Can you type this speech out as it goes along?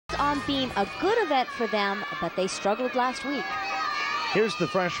on beam. A good event for them, but they struggled last week. Here's the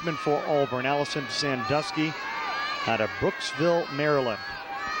freshman for Auburn, Allyson Sandusky, out of Brooksville, Maryland.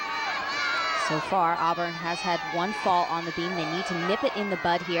 So far, Auburn has had one fall on the beam. They need to nip it in the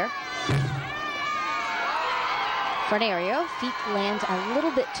bud here. Front aerial, feet land a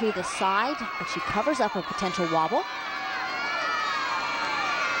little bit to the side, but she covers up a potential wobble.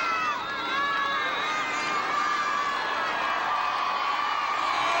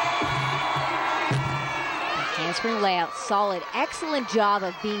 Handspring layout, solid. Excellent job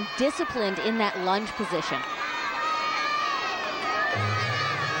of being disciplined in that lunge position.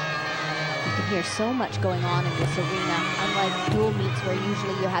 You can hear so much going on in this arena, unlike dual meets where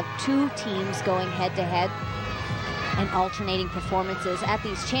usually you have two teams going head-to-head and alternating performances. At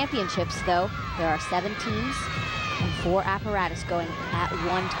these championships, though, there are 7 teams and 4 apparatus going at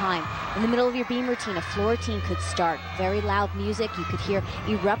one time. In the middle of your beam routine, a floor team could start. Very loud music. You could hear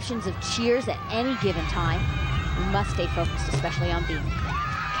eruptions of cheers at any given time. You must stay focused, especially on beam.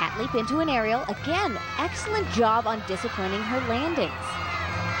 Cat leap into an aerial. Again, excellent job on disciplining her landings.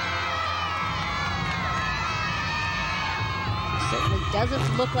 Certainly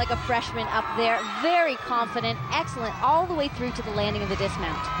doesn't look like a freshman up there. Very confident, excellent, all the way through to the landing of the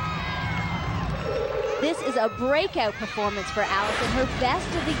dismount. This is a breakout performance for Allyson, her best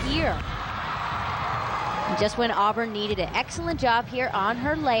of the year. And just when Auburn needed it. Excellent job here on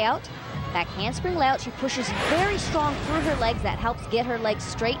her layout. That handspring layout, she pushes very strong through her legs. That helps get her legs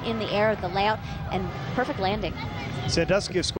straight in the air of the layout, and perfect landing. Sandusky